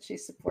I said,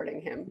 she's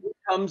supporting him.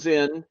 comes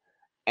in,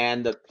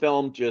 and the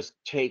film just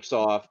takes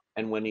off,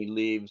 and when he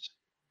leaves,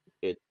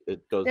 it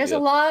goes. There's the a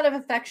other- lot of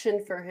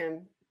affection for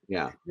him.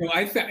 Yeah, Well,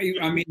 I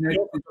mean, I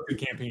don't think the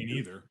campaign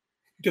either.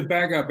 to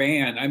back up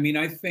Anne, I mean,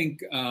 I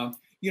think there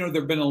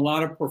have been a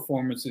lot of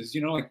performances,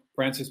 like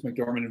Frances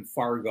McDormand in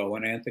Fargo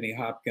and Anthony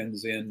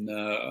Hopkins in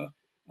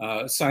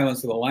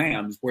Silence of the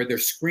Lambs, where their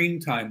screen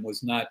time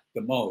was not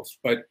the most.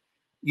 But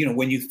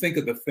when you think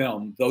of the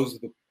film, those are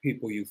the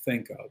people you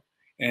think of,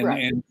 and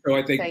Right. and so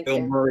I think Thank Bill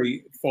you.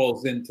 Murray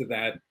falls into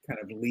that kind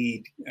of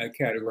lead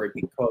category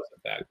because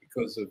of that,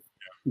 because of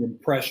the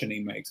impression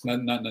he makes,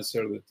 not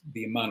necessarily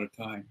the amount of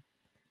time.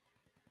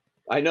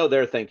 I know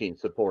they're thinking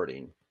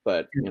supporting,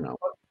 but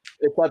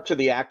it's up to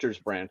the actors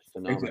branch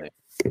to nominate.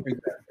 Exactly.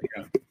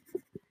 Yeah.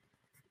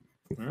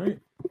 All right.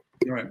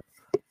 All right.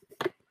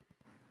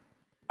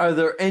 Are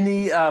there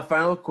any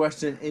final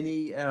question?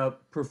 Any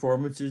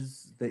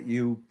performances that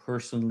you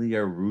personally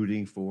are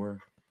rooting for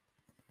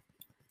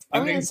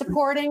Are we in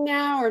supporting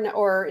now,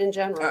 or in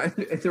general?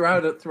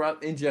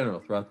 throughout in general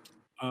throughout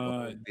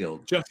the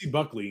field? Jessie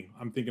Buckley,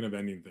 I'm thinking of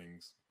ending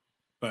things,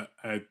 but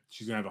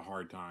she's gonna have a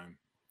hard time.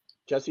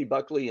 Jesse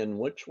Buckley in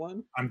which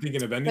one? I'm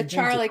thinking of ending The things.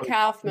 Charlie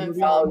Kaufman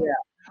movie. film.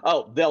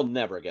 Oh, they'll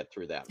never get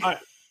through that.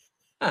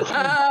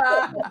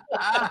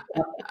 I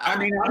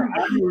mean,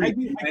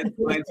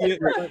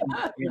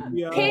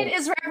 Pete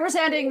is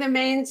representing the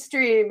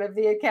mainstream of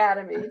the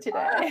Academy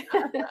today.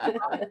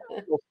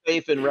 Feel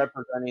safe in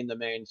representing the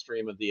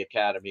mainstream of the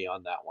Academy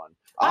on that one.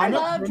 I I'm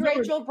loved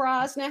Rachel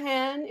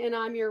Brosnahan in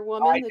I'm Your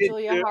Woman, I the did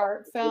Julia too.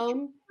 Hart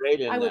film.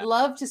 great in I would that.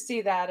 love to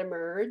see that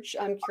emerge.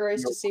 I'm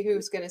curious to see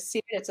who's going to see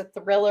it. It's a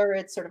thriller.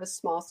 It's sort of a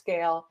small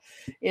scale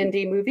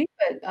indie movie,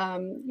 but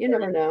you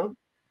never know.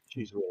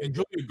 She's really And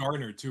Julia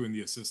Garner too in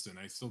The Assistant.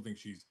 I still think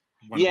she's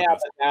one yeah, of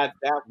the best.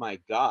 but that my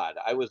God,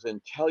 I was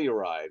in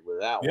Telluride with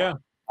that Yeah,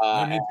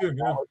 one. me too.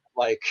 Yeah.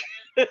 Like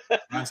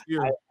Last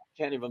year. I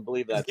can't even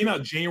believe It that. came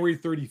out January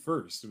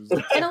 31st. It was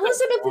like, And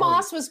Elizabeth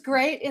Moss was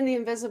great in The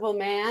Invisible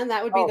Man.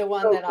 That would be the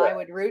one so that I good.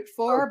 would root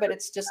for, but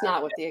it's just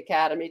not what the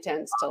Academy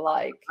tends to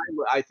like.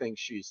 I think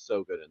she's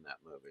so good in that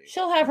movie.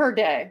 She'll have her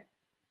day.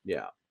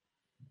 Yeah.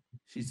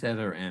 She's had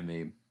her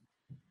Emmy.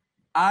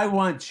 I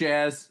want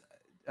Chaz.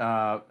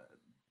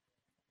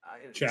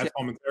 Chaz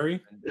Palminteri.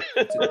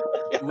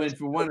 to win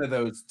for one of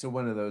those.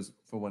 Chaz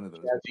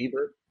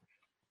Ebert.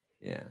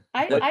 Yeah.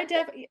 I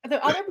definitely,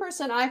 the other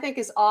person I think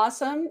is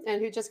awesome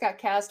and who just got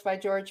cast by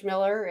George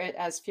Miller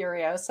as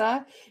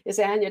Furiosa is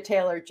Anya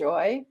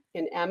Taylor-Joy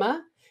in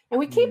Emma. And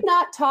we keep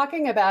not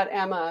talking about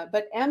Emma,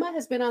 but Emma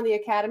has been on the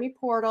Academy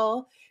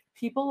portal.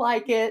 People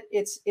like it.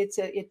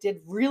 It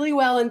did really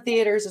well in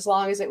theaters as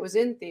long as it was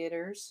in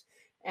theaters.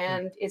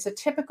 And it's a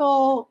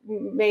typical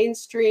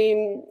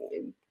mainstream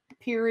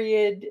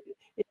period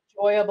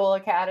enjoyable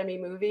Academy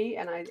movie.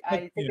 And I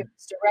think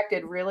it's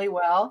directed really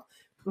well.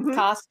 Mhm.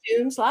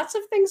 Costumes, lots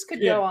of things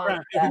could go on. Right.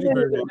 with I that. think you're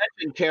very You well.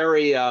 mentioned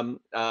Carrie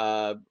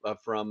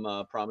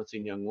from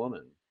Promising Young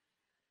Woman.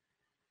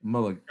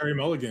 Mulligan. Carey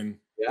Mulligan.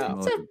 Yeah,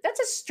 That's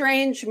a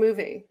strange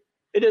movie.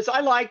 it is. I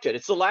liked it.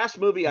 It's the last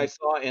movie I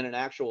saw in an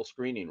actual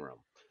screening room,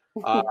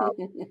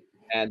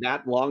 and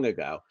that long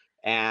ago.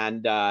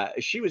 And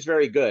she was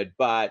very good,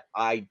 but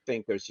I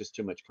think there's just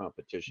too much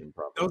competition.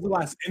 That was Probably. the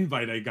last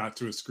invite I got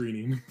to a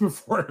screening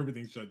before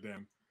everything shut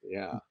down.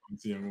 Yeah.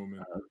 It's a young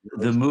woman.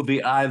 The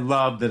movie I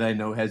love that I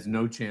know has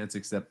no chance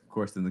except, of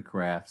course, in the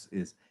crafts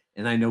is,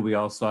 and I know we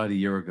all saw it a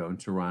year ago in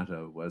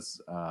Toronto, was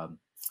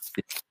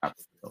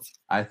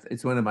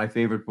it's one of my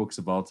favorite books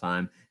of all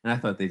time, and I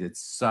thought they did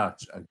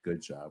such a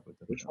good job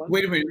with it. Which one?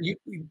 Wait a minute.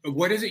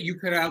 What is it you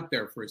cut out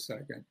there for a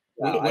second?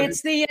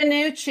 It's the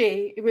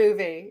Yanucci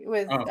movie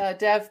with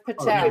Dev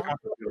Patel.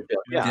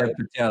 Yeah. Dev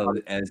Patel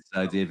as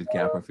David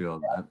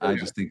Copperfield. I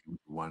just think it was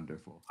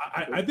wonderful.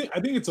 I think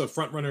it's a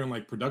front runner in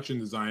like production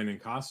design and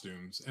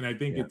costumes, and I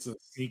think it's a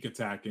sneak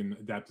attack in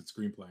adapted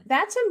screenplay.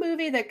 That's a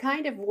movie that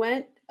kind of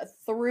went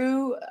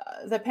through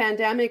the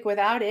pandemic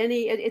without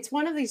any. It's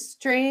one of these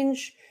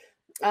strange.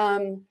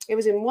 It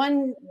was in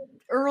one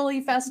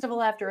early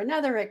festival after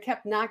another. It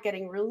kept not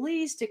getting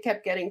released. It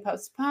kept getting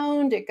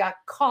postponed. It got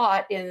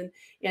caught in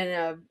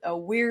a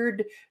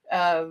weird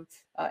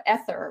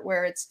ether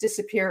where it's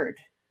disappeared.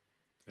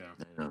 Yeah.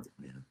 I know,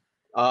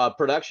 yeah.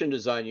 Production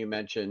design, you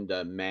mentioned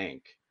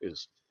Mank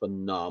is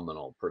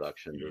phenomenal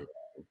production design.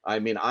 I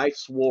mean, I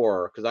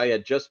swore, because I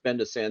had just been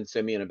to San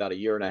Simeon about a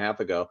year and a half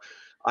ago,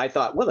 I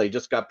thought, well, they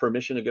just got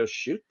permission to go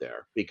shoot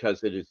there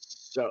because it is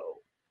so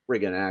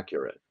friggin'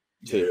 accurate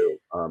to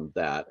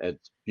that.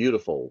 It's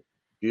beautiful,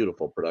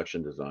 beautiful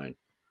production design.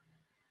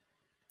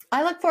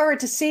 I look forward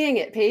to seeing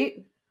it,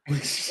 Pete.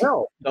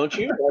 No, don't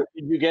you? Or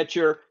did you get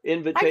your I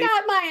invitation?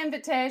 got my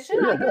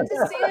invitation. I get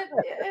to see it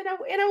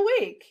in a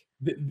week.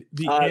 The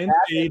that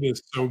Aid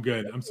is so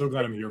good. I'm so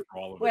glad I'm here for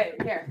all of Wait,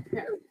 it. here.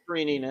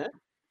 Screening it.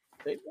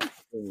 They've been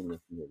screening this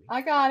movie.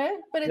 I got it,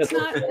 but it's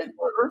not.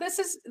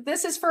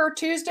 This is for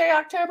Tuesday,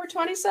 October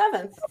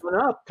 27th.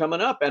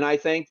 Coming up, and I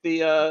think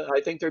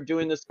they're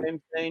doing the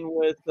same thing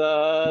with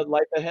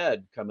Life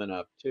Ahead coming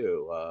up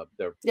too.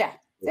 Yeah,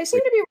 they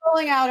seem to be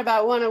rolling out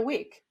about one a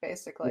week,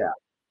 basically. Yeah.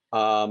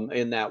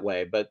 In that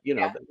way, but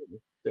Yeah.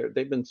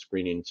 they've been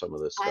screening some of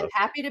this I'm stuff.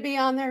 happy to be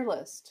on their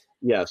list.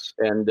 Yes,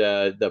 and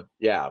I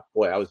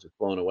was just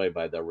blown away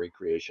by the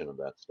recreation of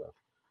that stuff.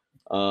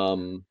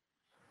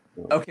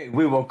 Okay,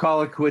 we will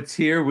call it quits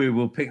here. We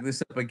will pick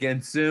this up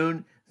again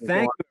soon.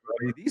 Thank you,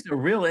 everybody. These are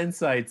real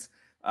insights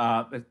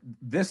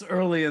this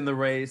early in the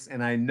race,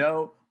 and I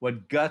know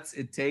what guts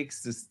it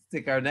takes to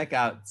stick our neck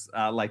out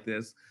like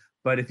this.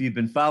 But if you've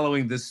been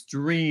following the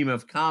stream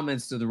of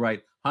comments to the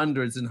right,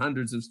 hundreds and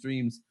hundreds of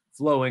streams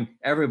flowing,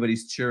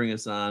 everybody's cheering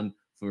us on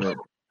for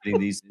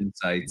getting these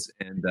insights.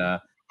 And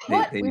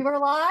we were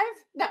live?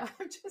 No,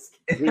 I'm just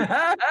kidding.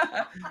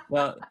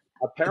 Well,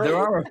 apparently there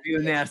are a few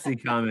nasty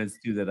comments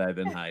too that I've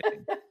been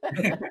hiding.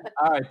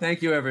 All right,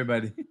 thank you,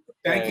 everybody.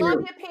 Thank you.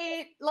 Love you,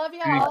 Pete. Love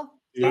y'all.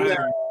 Yeah.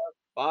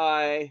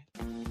 Bye.